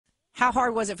How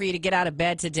hard was it for you to get out of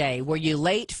bed today? Were you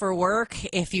late for work?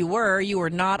 If you were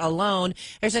not alone.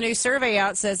 There's a new survey out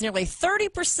that says nearly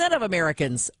 30% of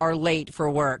Americans are late for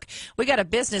work. We got a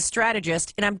business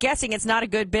strategist, and I'm guessing it's not a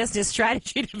good business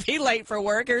strategy to be late for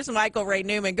work. Here's Michael Ray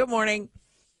Newman. Good morning.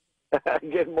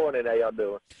 Good morning. How y'all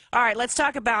doing? All right, let's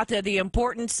talk about the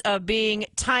importance of being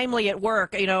timely at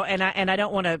work. And I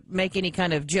don't want to make any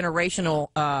kind of generational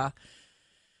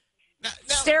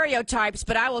stereotypes,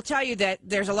 but I will tell you that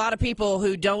there's a lot of people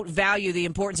who don't value the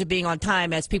importance of being on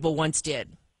time as people once did.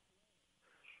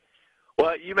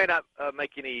 Well, you may not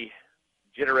make any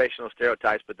generational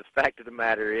stereotypes, but the fact of the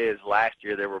matter is last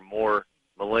year there were more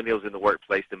millennials in the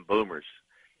workplace than boomers.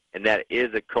 And that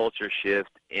is a culture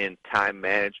shift in time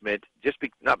management,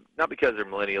 not because they're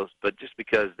millennials, but just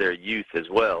because they're youth as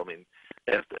well. I mean,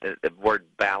 the word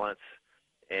balance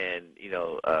and,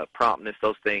 promptness,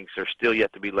 those things are still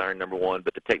yet to be learned, number one.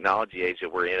 But the technology age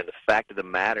that we're in, and the fact of the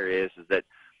matter is that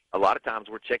a lot of times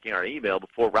we're checking our email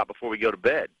right before we go to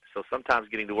bed. So sometimes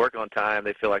getting to work on time,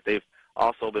 they feel like they've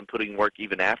also been putting work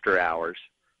even after hours.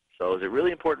 So is it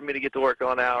really important for me to get to work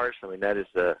on hours? I mean, that's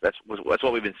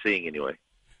what we've been seeing anyway.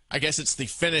 I guess it's the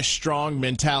finish strong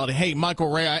mentality. Hey, Michael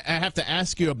Ray, I have to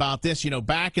ask you about this.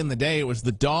 Back in the day, it was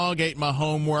the dog ate my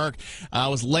homework. I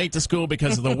was late to school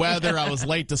because of the weather. I was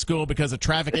late to school because of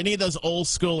traffic. Any of those old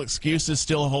school excuses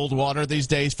still hold water these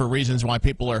days for reasons why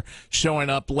people are showing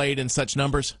up late in such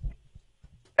numbers?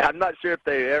 I'm not sure if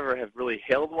they ever have really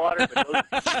held water, but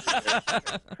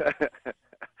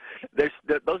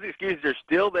those excuses are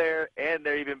still there, and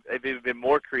they've even been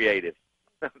more creative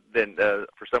than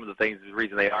for some of the things, the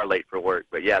reason they are late for work.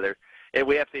 But yeah, and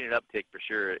we have seen an uptick for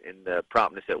sure in the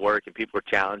promptness at work, and people are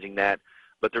challenging that.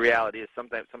 But the reality is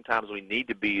sometimes we need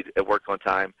to be at work on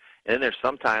time, and then there's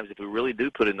sometimes if we really do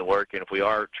put in the work, and if we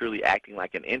are truly acting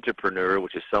like an entrepreneur,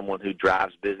 which is someone who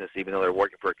drives business even though they're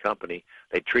working for a company,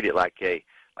 they treat it like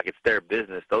it's their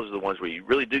business. Those are the ones where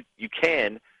you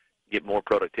can get more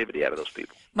productivity out of those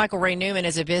people. Michael Ray Newman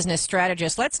is a business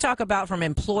strategist. Let's talk about from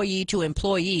employee to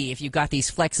employee. If you've got these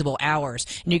flexible hours,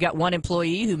 and you got one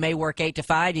employee who may work 8 to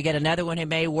 5, you get another one who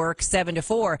may work 7 to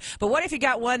 4. But what if you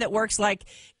got one that works 9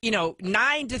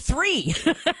 to 3?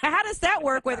 How does that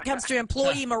work when it comes to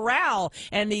employee morale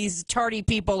and these tardy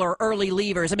people or early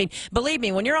leavers? I mean, believe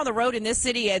me, when you're on the road in this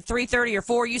city at 3:30 or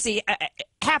 4, you see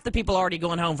half the people already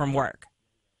going home from work.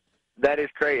 That is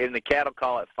crazy, and the cattle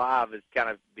call at 5 has kind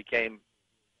of became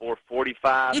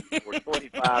 4:45,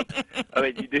 4:25. I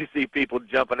mean, you do see people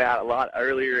jumping out a lot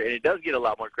earlier, and it does get a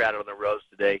lot more crowded on the roads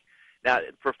today. Now,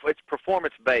 it's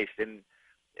performance-based, and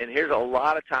here's a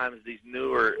lot of times the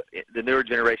newer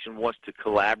generation wants to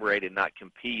collaborate and not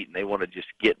compete, and they want to just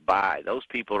get by. Those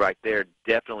people right there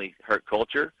definitely hurt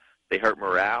culture. They hurt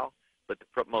morale, but the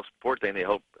most important thing,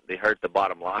 they hurt the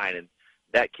bottom line, and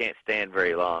that can't stand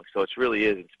very long. So it really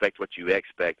is inspect what you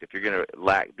expect. If you're going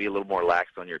to be a little more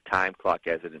lax on your time clock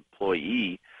as an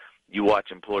employee, you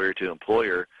watch employer to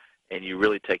employer, and you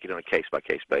really take it on a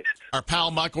case-by-case basis. Our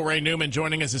pal Michael Ray Newman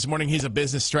joining us this morning. He's a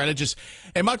business strategist.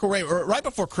 And Michael Ray, right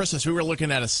before Christmas, we were looking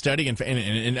at a study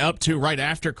and up to right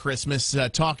after Christmas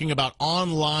talking about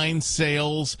online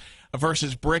sales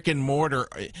versus brick and mortar.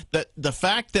 The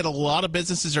fact that a lot of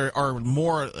businesses are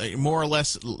more or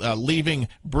less leaving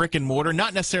brick and mortar,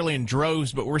 not necessarily in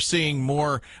droves, but we're seeing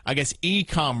more, I guess,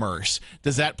 e-commerce.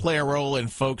 Does that play a role in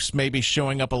folks maybe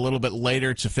showing up a little bit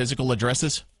later to physical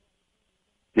addresses?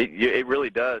 It really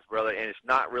does, brother, and it's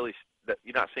not really –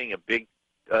 you're not seeing a big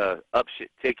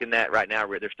uptick in that right now.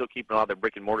 They're still keeping a lot of their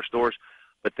brick and mortar stores,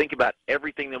 but think about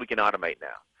everything that we can automate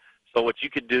now. So what you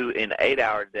could do in an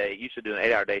 8-hour day, you should do an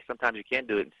 8-hour day. Sometimes you can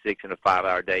do it in 6 and a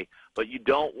 5-hour day, but you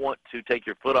don't want to take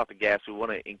your foot off the gas. We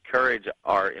want to encourage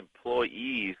our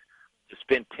employees to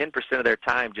spend 10% of their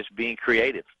time just being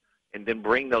creative and then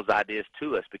bring those ideas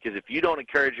to us, because if you don't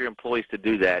encourage your employees to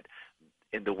do that,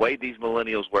 in the way these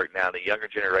millennials work now, the younger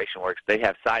generation works, they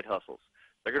have side hustles.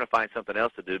 They're going to find something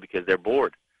else to do because they're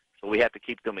bored. So we have to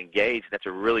keep them engaged. That's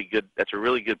a really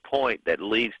good point that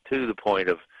leads to the point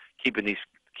of keeping these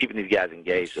guys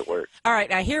engaged at work. All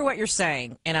right, I hear what you're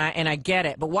saying, and I get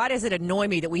it. But why does it annoy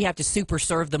me that we have to super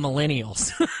serve the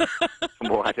millennials?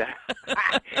 Boy,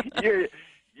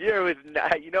 you're with,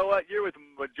 you know what? You're with the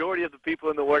majority of the people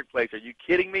in the workplace. Are you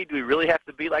kidding me? Do we really have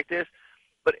to be like this?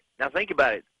 But now think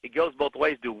about it. It goes both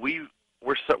ways.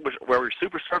 We're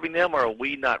super serving them, or are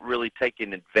we not really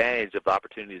taking advantage of the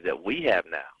opportunities that we have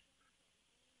now?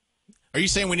 Are you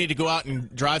saying we need to go out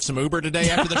and drive some Uber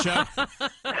today after the show?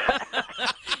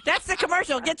 That's the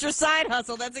commercial. Get your side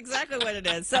hustle. That's exactly what it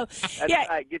is. So, That's yeah,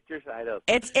 right. Get your side up.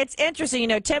 it's interesting.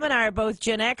 Tim and I are both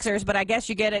Gen Xers, but I guess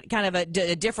you get it kind of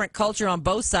a different culture on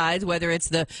both sides, whether it's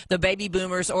the baby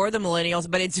boomers or the millennials.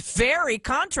 But it's very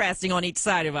contrasting on each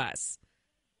side of us.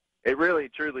 It really,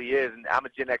 truly is. And I'm a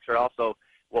Gen Xer also.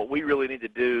 What we really need to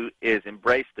do is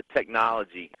embrace the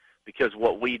technology, because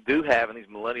what we do have in these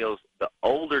millennials, the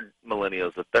older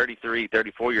millennials, the 33,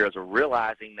 34-year-olds, are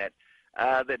realizing that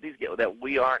that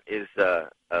we aren't as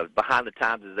behind the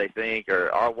times as they think, or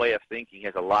our way of thinking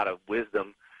has a lot of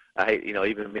wisdom. I hate,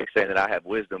 even me saying that I have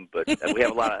wisdom, but we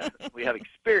have we have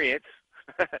experience.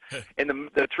 And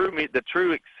the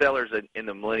true excellers in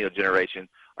the millennial generation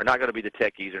are not going to be the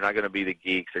techies, they're not going to be the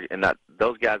geeks, and not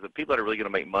those guys. The people that are really going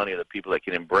to make money are the people that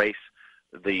can embrace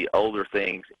the older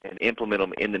things and implement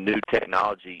them in the new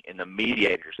technology, and the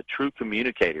mediators, the true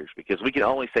communicators, because we can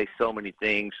only say so many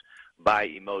things by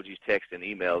emojis, text, and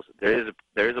emails. There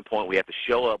is a point we have to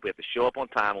show up. We have to show up on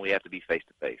time, and we have to be face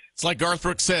to face. It's like Garth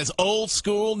Brooks says, old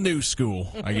school, new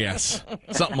school, I guess.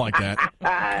 Something like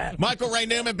that. Michael Ray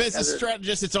Newman, business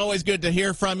strategist. It's always good to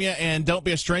hear from you, and don't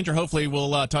be a stranger. Hopefully we'll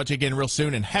talk to you again real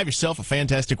soon, and have yourself a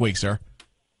fantastic week, sir.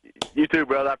 You too,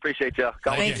 brother. I appreciate y'all.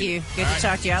 Thank you. Good to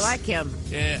talk to you. I like him.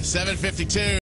 Yeah, 7:52.